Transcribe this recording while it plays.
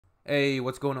Hey,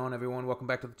 what's going on, everyone? Welcome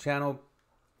back to the channel.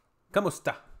 ¿Cómo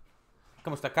está?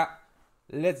 ¿Cómo está acá?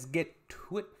 Let's get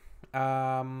to it.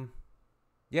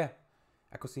 Yeah.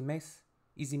 Echo see Mace,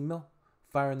 Easy Mill,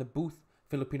 Fire in the Booth,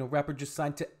 Filipino rapper just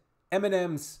signed to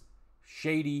Eminem's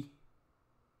shady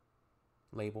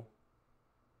label.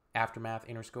 Aftermath,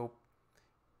 Interscope.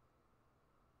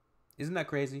 Isn't that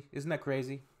crazy? Isn't that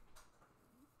crazy?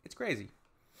 It's crazy.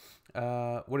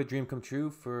 What a dream come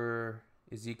true for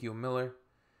Ezekiel Miller.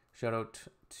 Shout out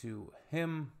to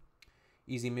him.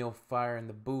 Easy Meal, Fire in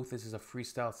the Booth. This is a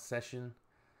freestyle session.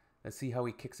 Let's see how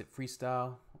he kicks it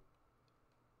freestyle.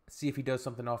 See if he does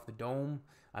something off the dome.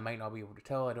 I might not be able to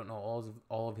tell. I don't know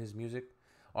all of his music.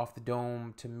 Off the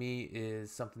dome, to me,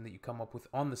 is something that you come up with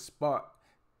on the spot.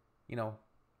 You know,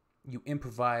 you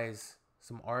improvise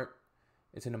some art.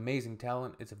 It's an amazing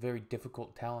talent. It's a very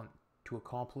difficult talent to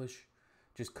accomplish.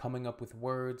 Just coming up with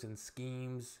words and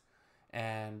schemes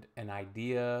and an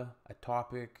idea, a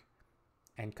topic,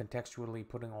 and contextually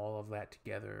putting all of that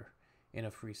together in a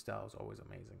freestyle is always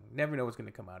amazing. Never know what's going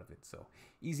to come out of it. So,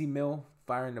 Easy Mill,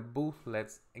 Fire in the Booth.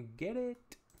 Let's get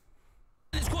it.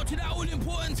 Let's go to that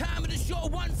all-important time of the show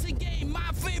once again.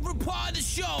 My favorite part of the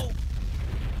show.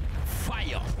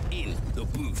 Fire in the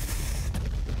Booth.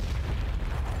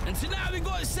 And tonight we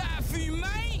got a side for you,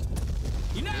 mate.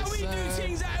 You know how we do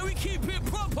things out, we keep it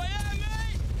proper, yeah, mate?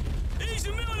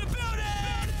 Easy Mill in the building!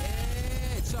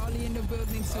 Yeah, Charlie in the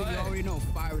building too. You already know,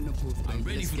 Fire in the Booth. I'm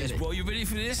ready for this, bro. You ready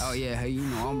for this? Oh yeah, hey, you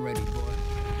know I'm ready, boy.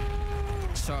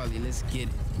 Charlie, let's get it.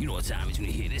 You know what time it is when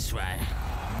you hear this, right?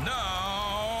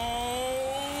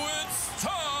 Now it's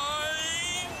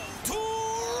time to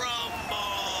rumble!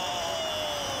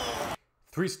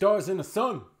 3 stars in the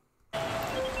sun.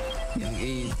 Young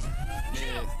E.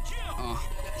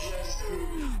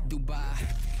 Dubai,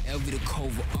 LV the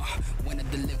cover, when I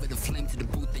deliver the flame to the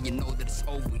booth, then you know that it's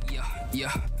over,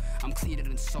 yeah, I'm cleaner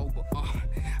than sober,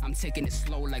 I'm taking it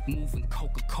slow like moving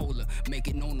Coca-Cola,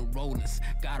 making on the rollers,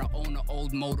 gotta own an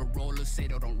old Motorola, say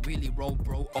they don't really roll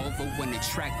bro over when they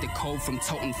track the code from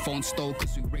toting phone stole,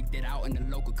 cause we rigged it out in the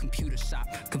local computer shop,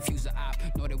 confuse the op,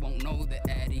 no they won't know the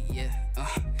addy, yeah,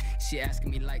 she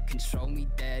asking me like, control me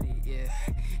daddy, yeah,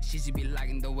 she should be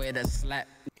liking the way that slap.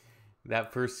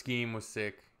 That first scheme was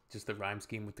sick. Just the rhyme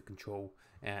scheme with the control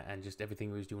and just everything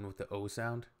he was doing with the O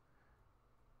sound.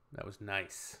 That was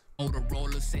nice.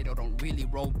 Motorola say they don't really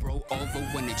roll bro over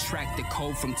when they track the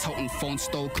code from toting phone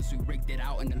stole, cause we rigged it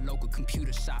out in the local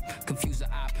computer shop. Confuse the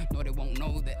op, no they won't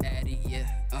know the addy, yeah.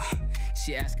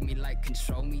 She asking me like,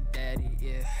 control me daddy,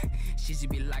 yeah. She should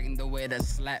be liking the way that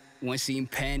slap when she in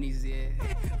panties, yeah.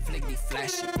 Flickety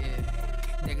flashy,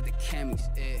 yeah. They got the camis,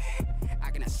 yeah.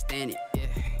 I cannot stand it, yeah.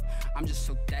 I'm just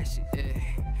so dashy, yeah.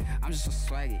 I'm just so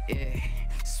swaggy, yeah.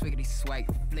 Swiggity swag,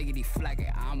 fliggity flaggy.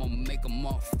 I'ma make a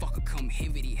motherfucker come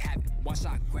hibbity happy. Watch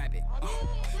I grab it.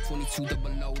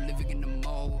 2200, living in the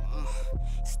mall.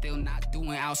 Still not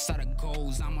doing outside of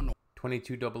goals. I'm on the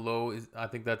 2200 is, I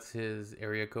think that's his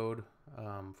area code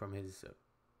from his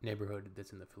neighborhood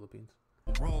that's in the Philippines.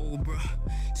 roll,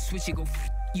 bruh. Switch it, go,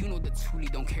 you know the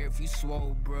toolie don't care if you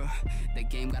swole, bruh. The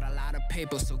game got a lot of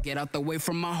paper, so get out the way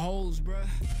from my holes, bruh.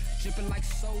 Dripping like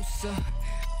Sosa.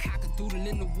 Cock-a-doodle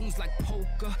in the wounds like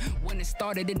poker. When it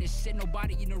started in this shit,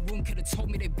 nobody in the room could've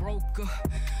told me they broke her.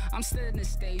 I'm still in the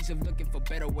stage of looking for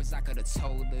better words I could've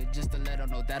told her, just to let her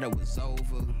know that it was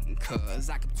over. Cause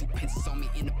I kept 2 pencils on me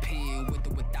in the pen, with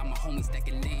or without my homies that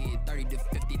can land. 30 to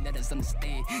 50 letters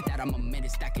understand that I'm a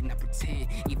menace that cannot pretend.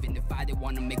 Even if I didn't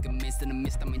wanna make a mess in the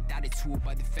midst, I'm indicted to it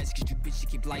by the feds. Cause you bitch, you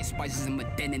keep light spices in my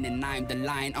den, and I'm the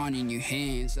lion on in your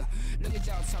hands. Look at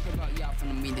y'all talking about y'all from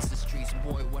the meanest of streets,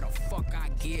 boy. What the fuck I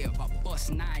give? I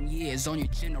bust 9 years on your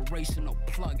generational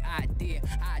plug idea.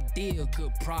 Ideal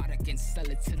good product and sell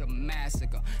it to the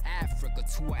massacre. Africa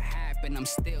to what happened. I'm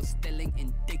still stealing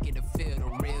indicative feel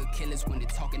the real killers when they're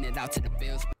talking it out to the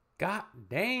bills. God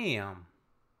damn.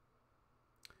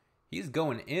 He's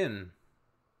going in.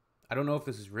 I don't know if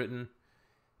this is written.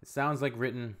 It sounds like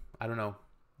written. I don't know.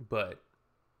 But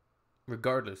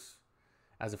regardless,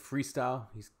 as a freestyle,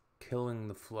 he's killing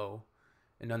the flow,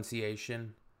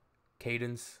 enunciation,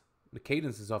 cadence. The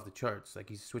cadence is off the charts. Like,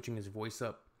 he's switching his voice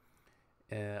up.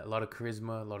 A lot of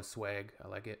charisma, a lot of swag. I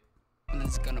like it.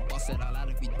 It's gonna bust it all out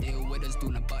if you deal with us,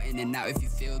 doing a button and out if you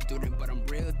feel through it. But I'm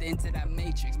real into that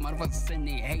matrix. Motherfuckers sitting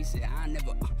there hate shit. I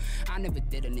never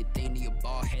did anything to your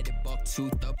bald headed buck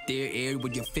tooth up there, air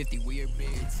with your 50 weird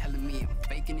beard, telling me I'm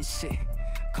faking this shit.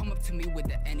 Come up to me with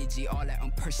the energy, all that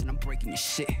on person, I'm breaking your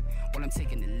shit. While I'm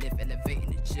taking the lift,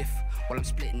 elevating the jiff. While I'm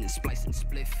splitting and splicing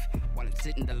spliff. While I'm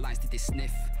sitting the lines that they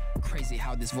sniff. Crazy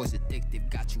how this voice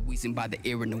addictive, got you wheezing by the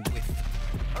ear and the whiff.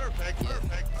 Perfect, yeah.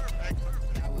 perfect.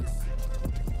 That was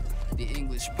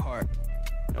English part.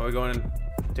 Are we going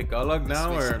Tagalog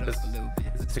now, or Switch it up a little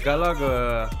bit. is it Tagalog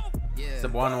or Yeah.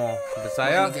 Cebuano?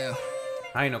 Bisaya?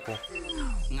 Ay, nako.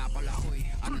 Nga pala hoy,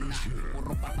 ano na,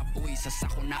 puro patapoy sa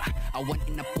sako na. Awan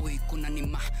inapoy ko na ni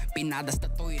ma, pinadas na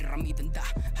to'y ramitan da.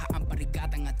 Haan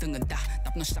parigata nga tanganda,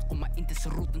 tapnos ako mainta sa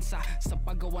rutan sa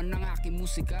paggawa ng aking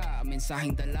musika.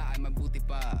 Mensaheng dala ay mabuti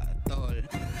pa, tol.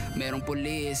 Merong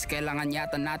pulis, kailangan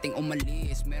yata nating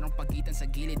umalis. Merong pagitan sa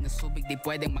gilid na subig, di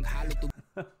pwedeng maghalo to.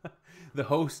 The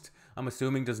host, I'm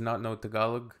assuming, does not know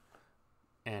Tagalog.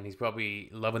 And he's probably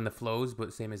loving the flows,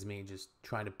 but same as me, just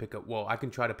trying to pick up. Well, I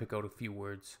can try to pick out a few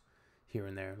words here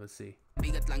and there. Let's see.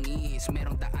 Bigat lang is,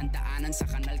 merong daan-daanan sa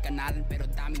kanal-kanalan, pero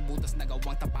daming butas na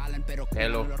gawang tapalan. Pero kung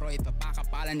Hello. ang loro'y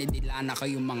papakapalan, hindi na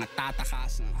kayong mga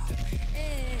tatakasan.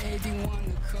 Hey, do you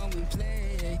wanna come and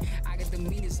play? I got the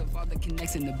meanings of all the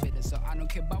connects in the business, so I don't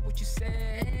care about what you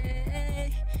say.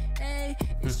 Hey,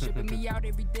 it's tripping me out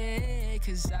every day,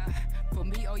 cause for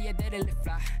me, oh yeah, that'll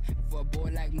fly. For a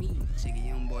boy like me, chick a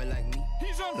young boy like me,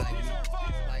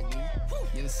 like me,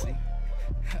 you'll see.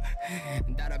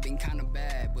 That I've been kinda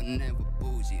bad, but never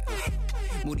bougie.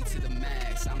 Moody to the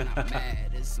max, I'm not mad,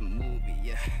 it's a movie,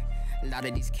 yeah. A lot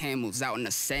of these camels out in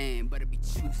the sand, but it be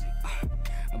choosy.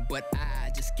 But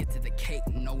I just get to the cake,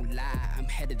 no lie. I'm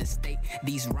head of the state.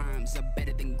 These rhymes are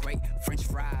better than great. French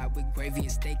fry with gravy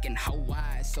and steak in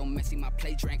Hawaii. So messy, my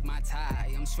plate drank my tie.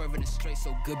 I'm swerving it straight,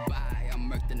 so goodbye. I'm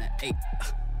murked in an 8.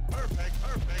 Perfect.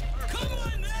 Come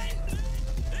on, man.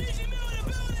 Easy Mill in the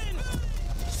building.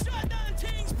 Shut down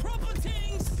things, proper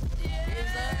things.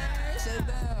 Shut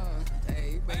down.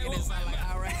 Hey, making it sound like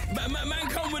alright. Man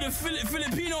come with the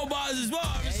Filipino bars as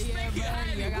well. Yeah,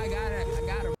 I got it. I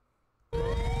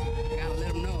gotta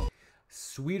let them know.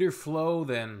 Sweeter flow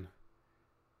than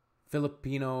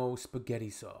Filipino spaghetti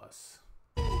sauce.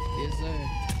 Yes, sir.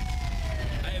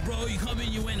 Hey, bro, you come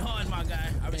in, you went hard, my guy.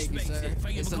 I Thank you, respect sir. it.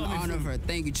 Thank you It's for an coming honor through. for it.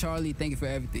 Thank you, Charlie. Thank you for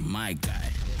everything. My guy.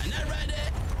 And that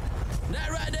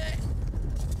right there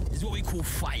is what we call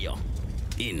fire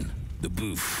in the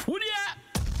booth. What ya?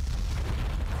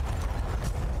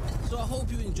 So I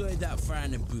hope you enjoyed that fire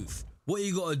in the booth. What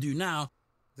you gotta do now?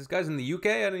 This guy's in the UK.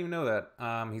 I didn't even know that.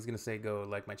 He's gonna say go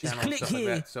like my Just channel and click stuff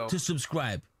here like that. So to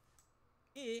subscribe.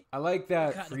 Here, I like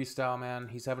that check out the- freestyle, man.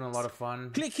 He's having a lot of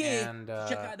fun. click here and to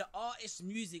check out the artist's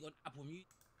music on Apple Music.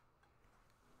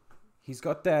 he's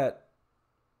got that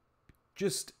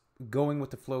just going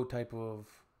with the flow type of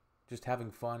just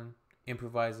having fun,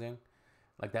 improvising,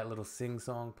 like that little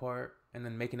sing-song part, and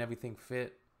then making everything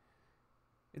fit.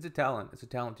 It's a talent. It's a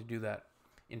talent to do that.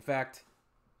 In fact,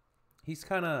 he's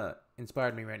kind of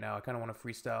inspired me right now. I kind of want to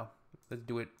freestyle. Let's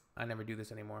do it. I never do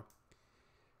this anymore.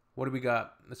 What do we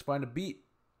got? Let's find a beat.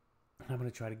 I'm going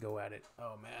to try to go at it.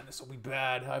 Oh, man. This will be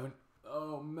bad. I haven't...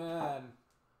 Oh, man.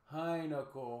 Hi,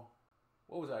 Knuckle.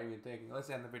 What was I even thinking? Let's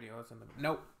end the video.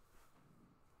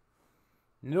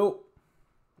 Nope.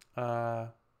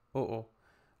 Uh-oh.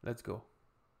 Let's go.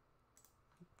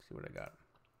 Let's see what I got.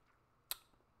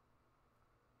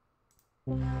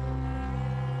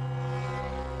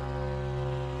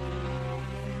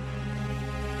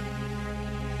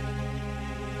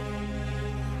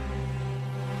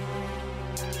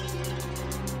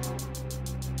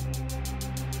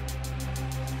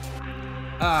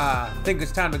 Think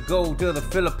it's time to go to the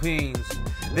Philippines.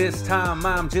 This time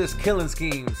I'm just killing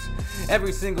schemes.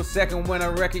 Every single second when I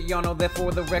wreck it, y'all know that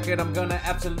for the record I'm gonna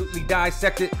absolutely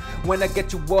dissect it. When I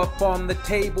get you up on the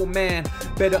table, man,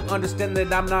 better understand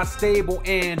that I'm not stable,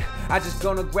 and I just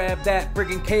gonna grab that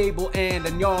friggin' cable, and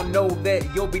y'all know that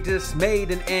you'll be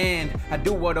dismayed, and I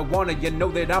do what I wanna. You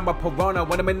know that I'm a piranha.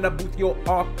 When I'm in the booth, you're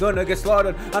all gonna get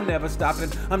slaughtered. I'm never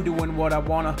stopping, I'm doing what I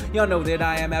wanna. Y'all know that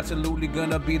I am absolutely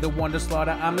gonna be the one to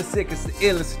slaughter. I'm the sickest, the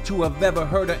illest that you have ever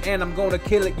heard of, and I'm gonna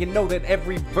kill it. You know that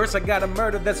every verse I gotta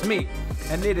murder, that's me.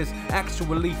 And it is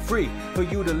actually free for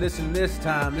you to listen this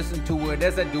time. Listen to it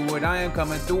as I do it. I am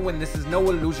coming through, and this is no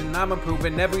illusion. I'm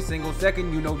improving every single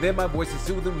second. You know that my voice is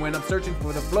soothing when I'm searching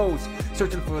for the flows,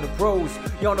 searching for the pros.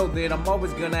 Y'all know that I'm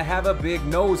always gonna have a big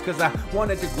nose, cause I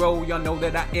wanted to grow. Y'all know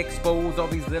that I expose all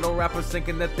these little rappers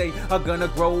thinking that they are gonna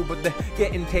grow, but they're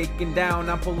getting taken down.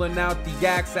 I'm pulling out the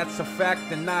axe, that's a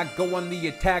fact, and I go on the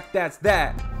attack, that's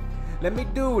that. Let me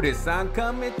do this, I'm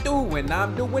coming through and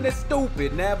I'm doing it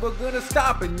stupid, never gonna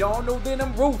stop, and y'all know that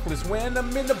I'm ruthless. When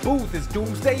I'm in the booth, it's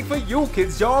doomsday for you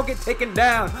kids, y'all get taken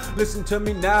down. Listen to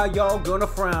me now, y'all gonna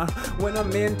frown. When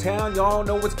I'm in town, y'all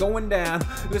know what's going down.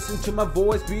 Listen to my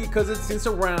voice because it's in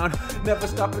surround. Never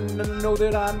stopping to know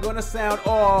that I'm gonna sound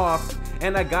off.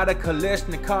 And I got a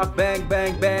Kalashnikov, bang,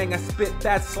 bang, bang. I spit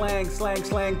that slang, slang,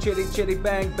 slang, chitty, chitty,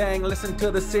 bang, bang. Listen to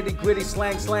the city gritty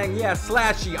slang, slang, yeah,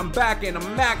 slashy. I'm back and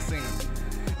I'm maxing.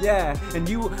 Yeah, and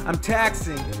you, I'm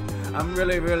taxing. I'm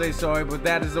really, really sorry, but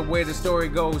that is the way the story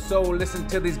goes. So listen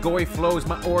to these gory flows,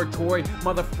 my oratory,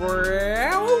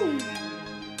 motherfucker.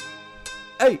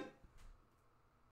 Hey!